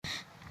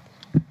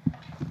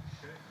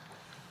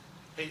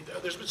Hey,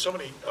 there's been so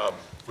many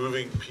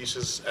moving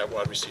pieces at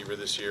wide receiver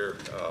this year.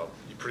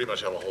 You pretty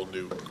much have a whole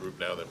new group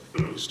now that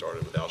you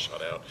started with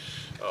Alshon out.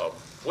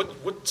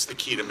 What's the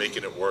key to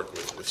making it work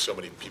with so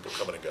many people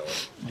coming and going?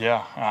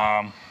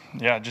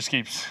 Yeah, it just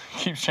keeps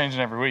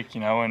changing every week,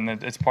 and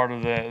it's part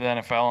of the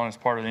NFL and it's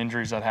part of the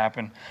injuries that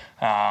happen.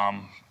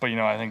 But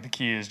I think the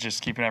key is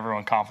just keeping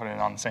everyone confident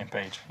on the same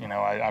page.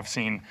 I've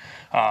seen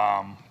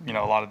a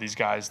lot of these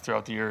guys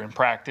throughout the year in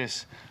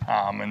practice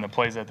and the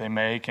plays that they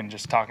make, and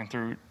just talking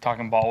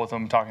ball with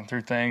them, talking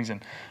through things,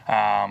 and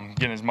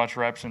getting as much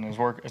reps and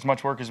as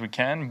much work as we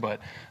can.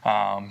 But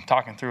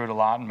talking through it a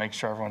lot and making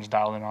sure everyone's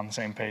dialed in on the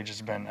same page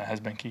has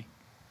been key.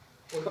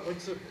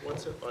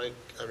 What's it like?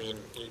 I mean,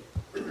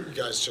 you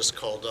guys just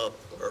called up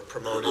or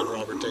promoted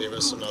Robert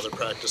Davis, another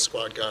practice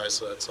squad guy,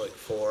 so that's like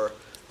 4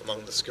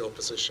 among the skill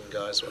position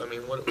guys. I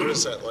mean, what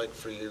is that like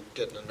for you,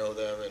 getting to know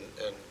them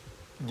and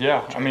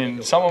Yeah, I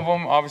mean, some of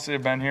them obviously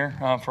have been here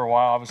for a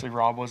while. Obviously,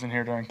 Rob wasn't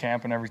here during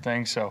camp and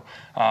everything, so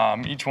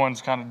each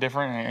one's kind of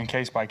different and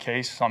case by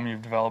case. Some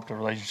you've developed a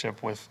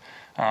relationship with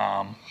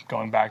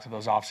going back to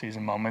those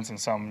off-season moments, and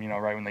some,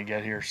 right when they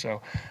get here.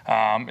 So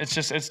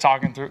it's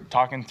talking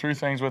through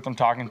things with them,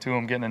 talking to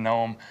them, getting to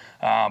know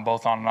them,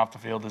 both on and off the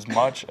field as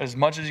much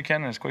as you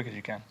can and as quick as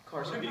you can.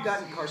 Carson, you've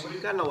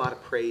gotten a lot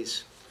of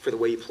praise for the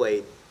way you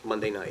played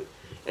Monday night,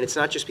 and it's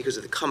not just because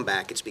of the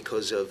comeback; it's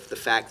because of the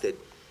fact that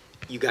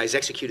you guys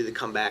executed the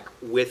comeback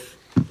with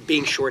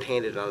being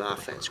shorthanded on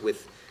offense,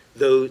 with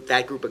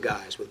that group of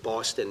guys, with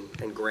Boston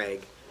and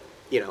Greg,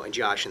 and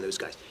Josh and those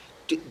guys.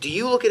 Do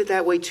you look at it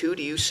that way too?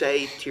 Do you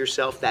say to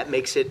yourself, that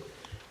makes it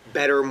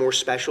better, more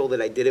special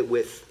that I did it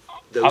with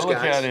those guys? I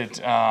look at it,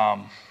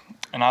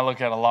 and I look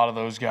at a lot of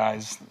those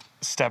guys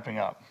stepping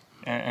up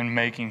and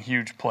making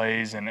huge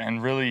plays,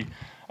 and really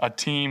a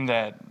team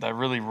that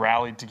really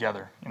rallied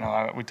together.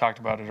 We talked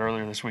about it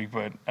earlier this week,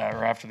 or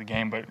after the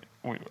game, but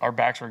our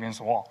backs were against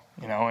the wall,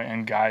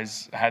 and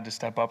guys had to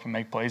step up and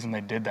make plays, and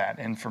they did that.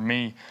 And for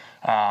me,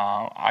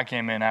 I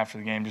came in after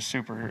the game just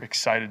super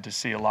excited to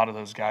see a lot of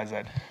those guys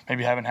that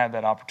maybe haven't had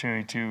that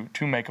opportunity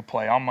to make a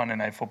play on Monday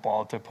Night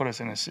Football, to put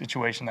us in a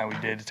situation that we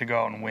did, to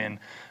go out and win.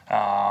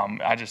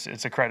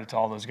 It's a credit to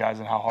all those guys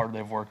and how hard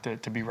they've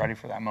worked to be ready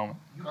for that moment.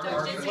 You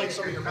played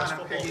some of your best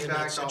football in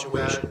that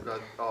situation.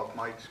 Off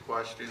Mike's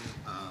question.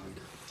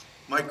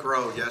 Mike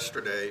Rowe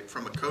yesterday,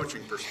 from a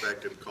coaching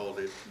perspective, called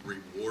it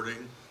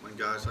rewarding when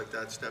guys like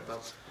that step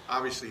up.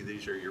 Obviously,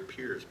 these are your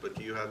peers, but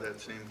do you have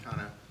that same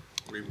kind of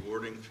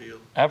rewarding feel?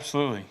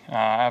 Absolutely.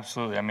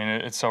 Absolutely. I mean,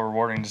 it's so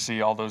rewarding to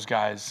see all those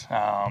guys,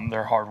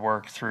 their hard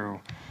work through.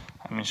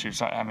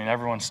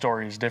 Everyone's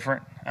story is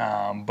different,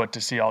 but to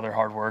see all their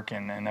hard work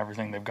and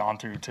everything they've gone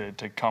through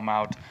to come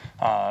out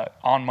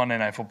on Monday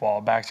Night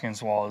Football, backs against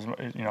the wall,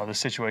 is the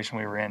situation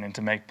we were in, and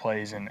to make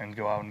plays and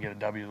go out and get a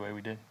W the way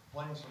we did.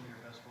 Playing some of your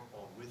best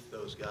football with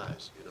those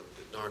guys,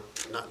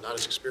 not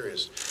as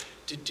experienced.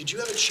 Did you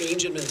have a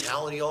change in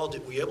mentality at all?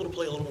 Were you able to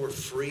play a little more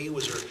free?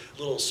 Was there a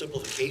little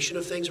simplification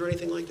of things or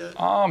anything like that?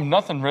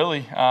 Nothing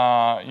really.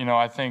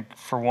 I think,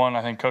 for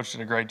one, Coach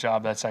did a great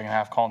job that second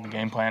half calling the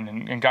game plan,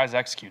 and guys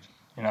executed.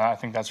 I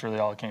think that's really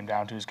all it came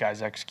down to, is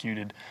guys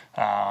executed.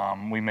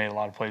 We made a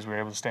lot of plays. We were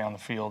able to stay on the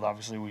field.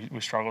 Obviously,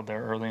 we struggled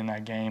there early in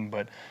that game,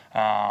 but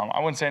I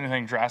wouldn't say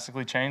anything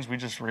drastically changed. We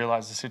just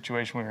realized the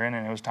situation we were in,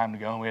 and it was time to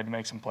go, and we had to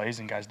make some plays,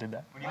 and guys did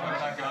that. What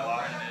about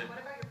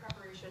your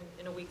preparation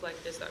in a week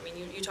like this? I mean,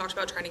 you talked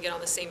about trying to get on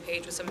the same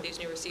page with some of these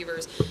new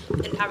receivers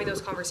and having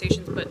those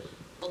conversations, but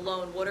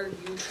alone, what are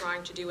you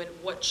trying to do, and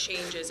what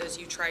changes as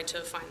you try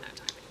to find that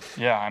timing?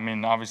 Yeah,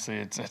 obviously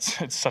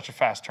it's such a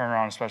fast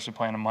turnaround, especially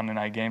playing a Monday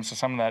night game. So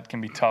some of that can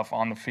be tough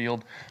on the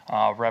field.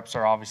 Reps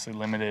are obviously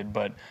limited,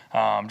 but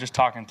just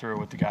talking through it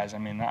with the guys.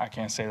 I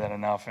can't say that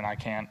enough, and I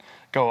can't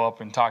go up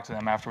and talk to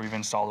them after we've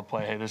installed the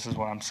play. Hey, this is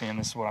what I'm seeing,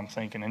 this is what I'm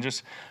thinking, and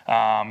just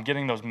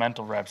getting those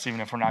mental reps,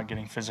 even if we're not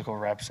getting physical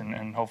reps,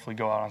 and hopefully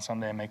go out on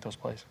Sunday and make those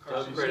plays.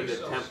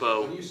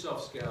 When you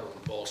self-scout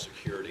on ball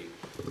security,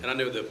 and I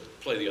know the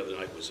play the other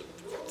night was a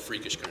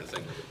freakish kind of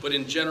thing, but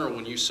in general,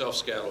 when you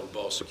self-scout on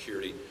ball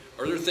security,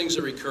 are there things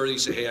that recur that you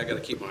say, hey, I got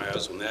to keep my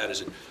eyes on that?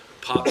 Is it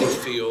pop and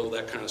feel,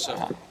 that kind of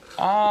stuff?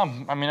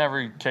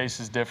 Every case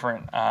is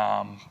different.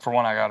 For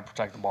one, I got to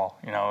protect the ball.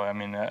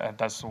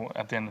 That's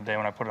at the end of the day,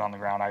 when I put it on the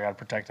ground, I got to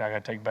protect it. I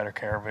got to take better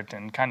care of it,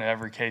 and kind of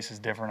every case is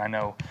different. I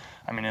know,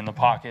 in the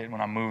pocket, when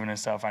I'm moving and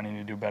stuff, I need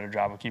to do a better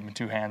job of keeping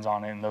 2 hands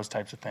on it and those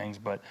types of things.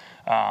 But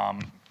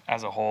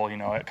as a whole,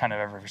 kind of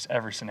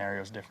every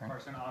scenario is different.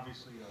 Carson,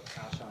 obviously,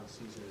 Alshon's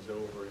season is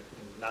over, and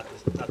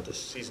not the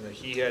season that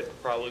he had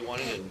probably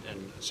wanted,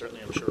 and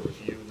certainly, I'm sure,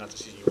 with you, not the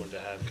season you wanted to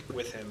have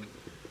with him.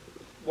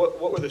 What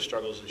were the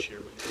struggles this year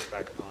when you look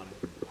back upon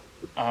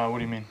it? What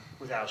do you mean?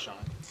 With Alshon.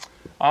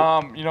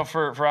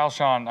 For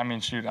Alshon,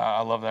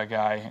 I love that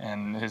guy,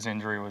 and his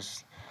injury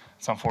was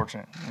it's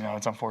unfortunate.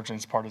 It's unfortunate.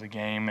 It's part of the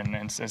game, and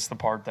it's the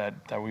part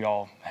that we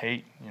all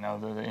hate.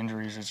 The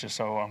injuries is just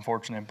so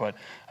unfortunate. But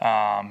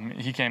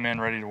he came in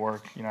ready to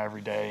work,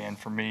 every day. And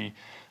for me,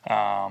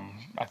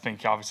 I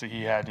think obviously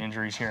he had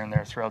injuries here and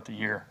there throughout the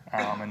year,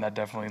 and that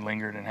definitely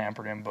lingered and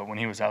hampered him. But when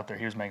he was out there,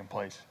 he was making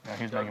plays.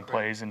 He was making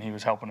plays, and he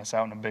was helping us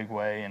out in a big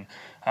way. And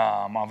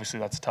obviously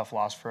that's a tough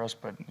loss for us.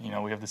 But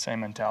we have the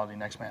same mentality,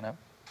 next man up.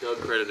 Doug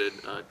credited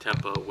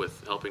tempo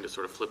with helping to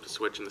sort of flip the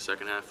switch in the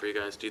second half for you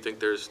guys. Do you think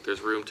there's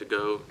room to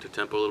go to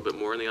tempo a little bit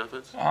more in the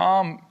offense?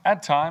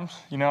 At times,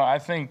 I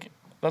think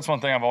that's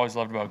one thing I've always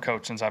loved about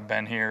Coach since I've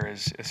been here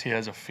is he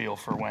has a feel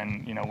for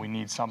when, we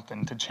need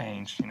something to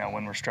change,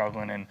 when we're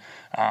struggling.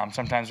 And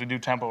sometimes we do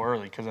tempo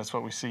early because that's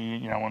what we see,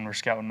 when we're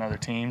scouting other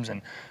teams.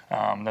 And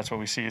that's what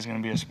we see is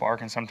going to be a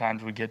spark. And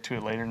sometimes we get to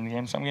it later in the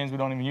game. Some games we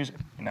don't even use it.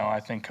 I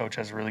think Coach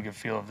has a really good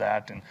feel of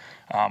that. And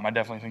I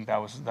definitely think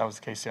that was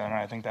the case the other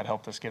night. I think that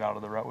helped us get out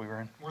of the rut we were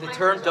in. The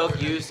term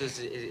Doug used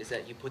is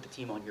that you put the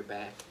team on your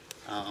back.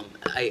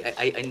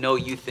 I know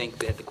you think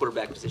that the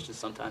quarterback position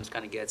sometimes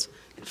kind of gets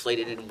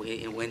inflated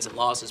in wins and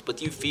losses, but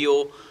do you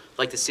feel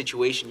like the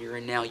situation you're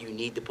in now, you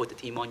need to put the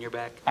team on your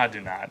back? I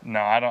do not.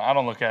 No, I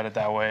don't look at it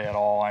that way at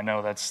all. I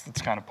know that's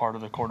kind of part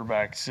of the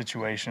quarterback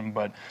situation,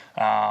 but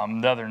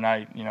the other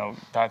night,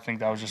 I think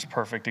that was just a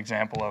perfect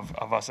example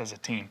of us as a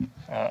team,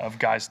 of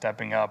guys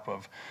stepping up,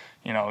 of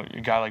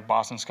a guy like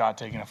Boston Scott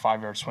taking a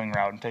 5-yard swing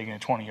route and taking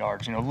it 20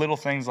 yards. Little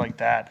things like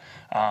that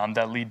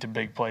that lead to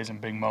big plays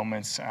and big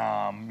moments.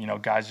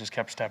 Guys just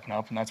kept stepping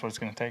up, and that's what it's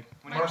going to take.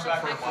 When you were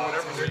back for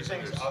whatever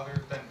reason,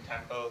 other than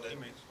tempo that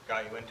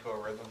got you into a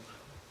rhythm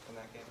in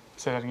that game?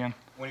 Say that again.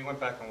 When you went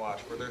back and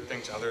watched, were there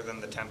things other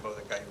than the tempo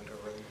that got you into a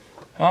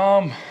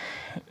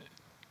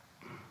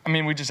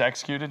rhythm? We just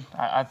executed.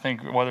 I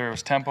think whether it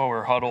was tempo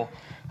or huddle,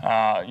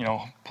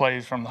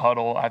 plays from the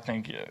huddle, I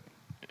think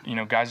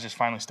guys just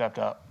finally stepped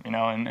up,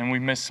 and we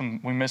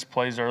missed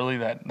plays early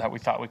that we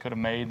thought we could have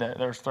made. That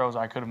there's throws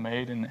I could have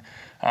made, and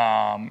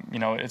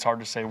it's hard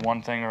to say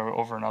one thing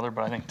over another,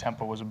 but I think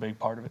tempo was a big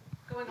part of it.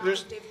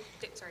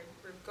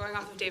 Going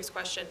off of Dave's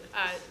question,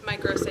 Mike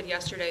Gross said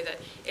yesterday that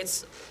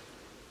it's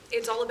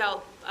all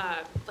about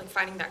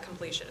finding that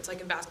completion. It's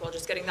like in basketball,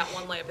 just getting that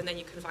one layup, and then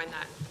you can find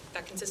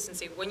that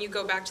consistency. When you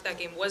go back to that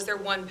game, was there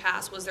one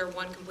pass, was there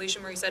one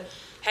completion where you said,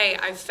 "Hey,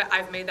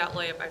 I've made that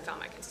layup, I found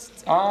my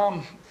consistency"?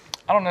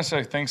 I don't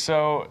necessarily think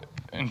so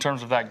in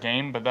terms of that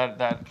game, but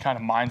that kind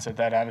of mindset,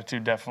 that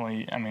attitude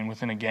definitely,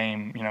 within a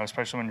game,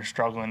 especially when you're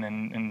struggling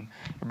and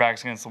your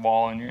back's against the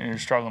wall and you're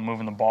struggling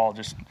moving the ball,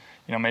 just,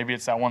 maybe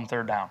it's that 1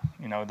 3rd down,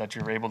 that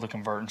you're able to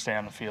convert and stay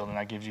on the field, and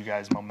that gives you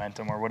guys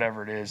momentum or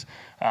whatever it is.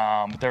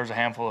 But there was a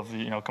handful of,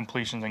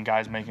 completions and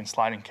guys making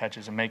sliding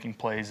catches and making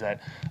plays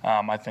that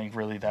I think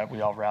really that we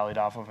all rallied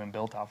off of and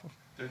built off of.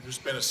 There's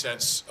been a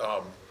sense,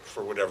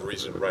 for whatever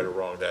reason, right or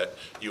wrong, that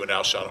you and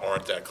Alshon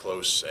aren't that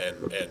close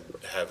and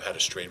have had a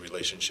strained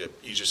relationship.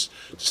 You just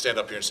to stand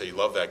up here and say you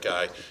love that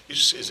guy,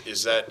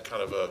 is that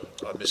kind of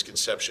a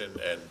misconception?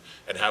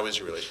 And how is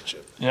your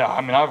relationship? Yeah,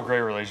 I have a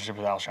great relationship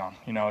with Alshon.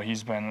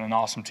 He's been an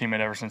awesome teammate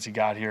ever since he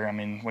got here.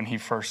 When he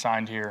first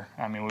signed here,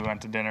 we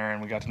went to dinner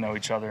and we got to know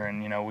each other, and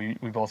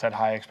we both had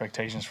high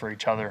expectations for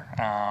each other.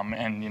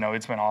 And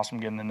it's been awesome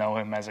getting to know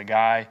him as a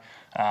guy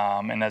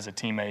and as a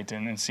teammate,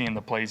 and seeing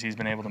the plays he's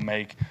been able to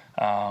make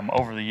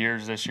over the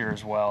years this year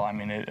as well.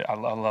 I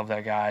love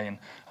that guy,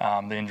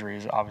 and the injury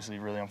is obviously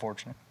really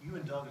unfortunate. You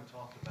and Doug have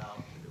talked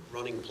about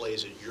running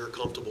plays that you're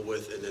comfortable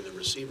with and then the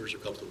receivers are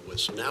comfortable with.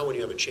 So now when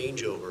you have a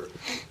changeover,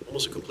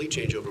 almost a complete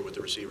changeover with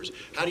the receivers,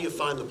 how do you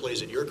find the plays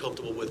that you're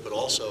comfortable with, but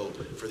also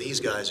for these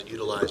guys that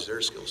utilize their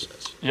skill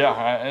sets? Yeah,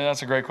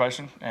 that's a great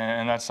question,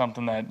 and that's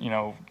something that,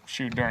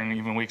 during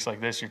even weeks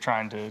like this, you're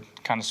trying to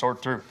kind of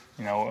sort through.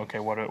 Okay,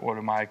 what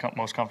am I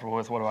most comfortable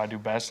with? What do I do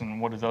best? And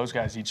what do those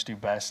guys each do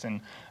best?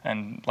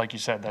 And like you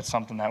said, that's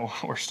something that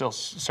we're still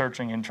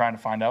searching and trying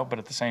to find out. But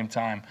at the same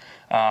time,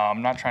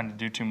 I'm not trying to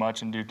do too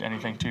much and do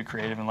anything too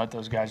creative and let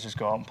those guys just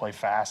go out and play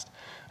fast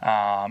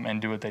and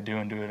do what they do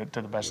and do it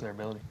to the best of their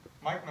ability.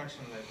 Mike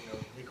mentioned that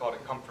he called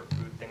it comfort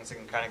food, things that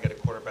can kind of get a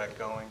quarterback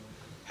going.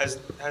 Have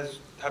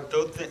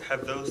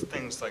those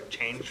things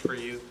changed for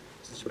you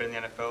since you've been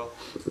in the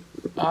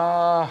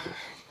NFL?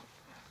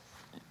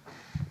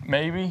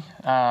 Maybe.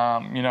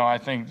 I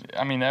think,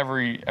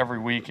 every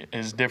week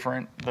is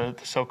different, the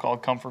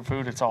so-called comfort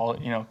food. It's all,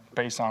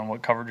 based on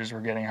what coverages we're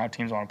getting, how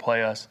teams want to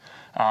play us.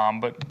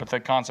 But the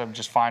concept of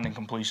just finding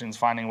completions,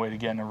 finding a way to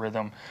get in a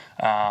rhythm,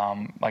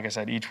 like I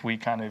said, each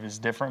week kind of is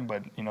different,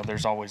 but,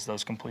 there's always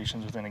those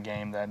completions within a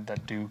game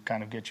that do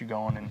kind of get you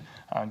going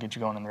and get you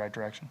going in the right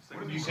direction.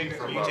 When you take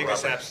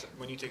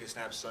a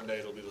snap Sunday,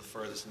 it'll be the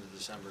furthest into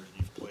December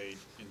you've played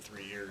in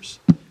 3 years.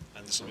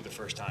 And this will be the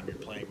first time you're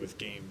playing with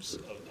games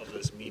of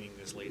this meaning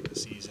this late in the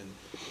season.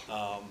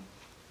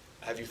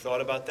 Have you thought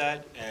about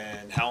that,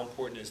 and how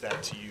important is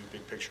that to you,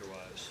 big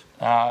picture-wise?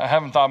 I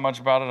haven't thought much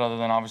about it, other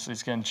than obviously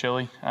it's getting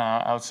chilly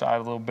outside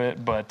a little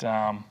bit. But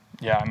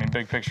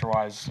big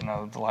picture-wise,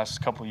 the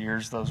last couple of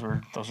years, those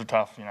were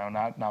tough.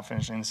 Not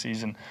finishing the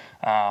season,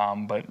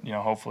 but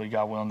hopefully,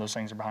 God willing, those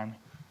things are behind me.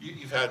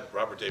 You've had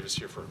Robert Davis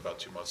here for about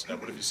 2 months now.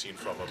 What have you seen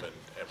from him,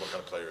 and what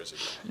kind of player is he?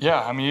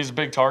 Yeah, I mean, he's a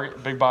big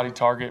target, big body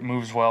target,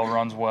 moves well,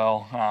 runs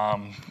well.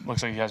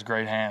 Looks like he has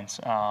great hands.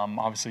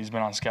 Obviously, he's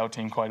been on scout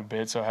team quite a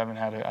bit, so I haven't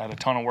had a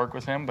ton of work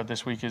with him. But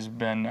this week has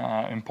been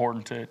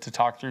important to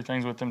talk through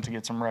things with him, to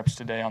get some reps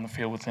today on the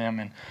field with him,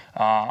 and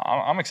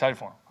I'm excited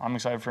for him. I'm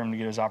excited for him to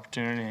get his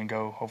opportunity and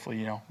go,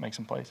 hopefully, make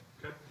some plays.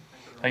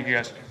 Thank you,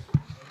 guys.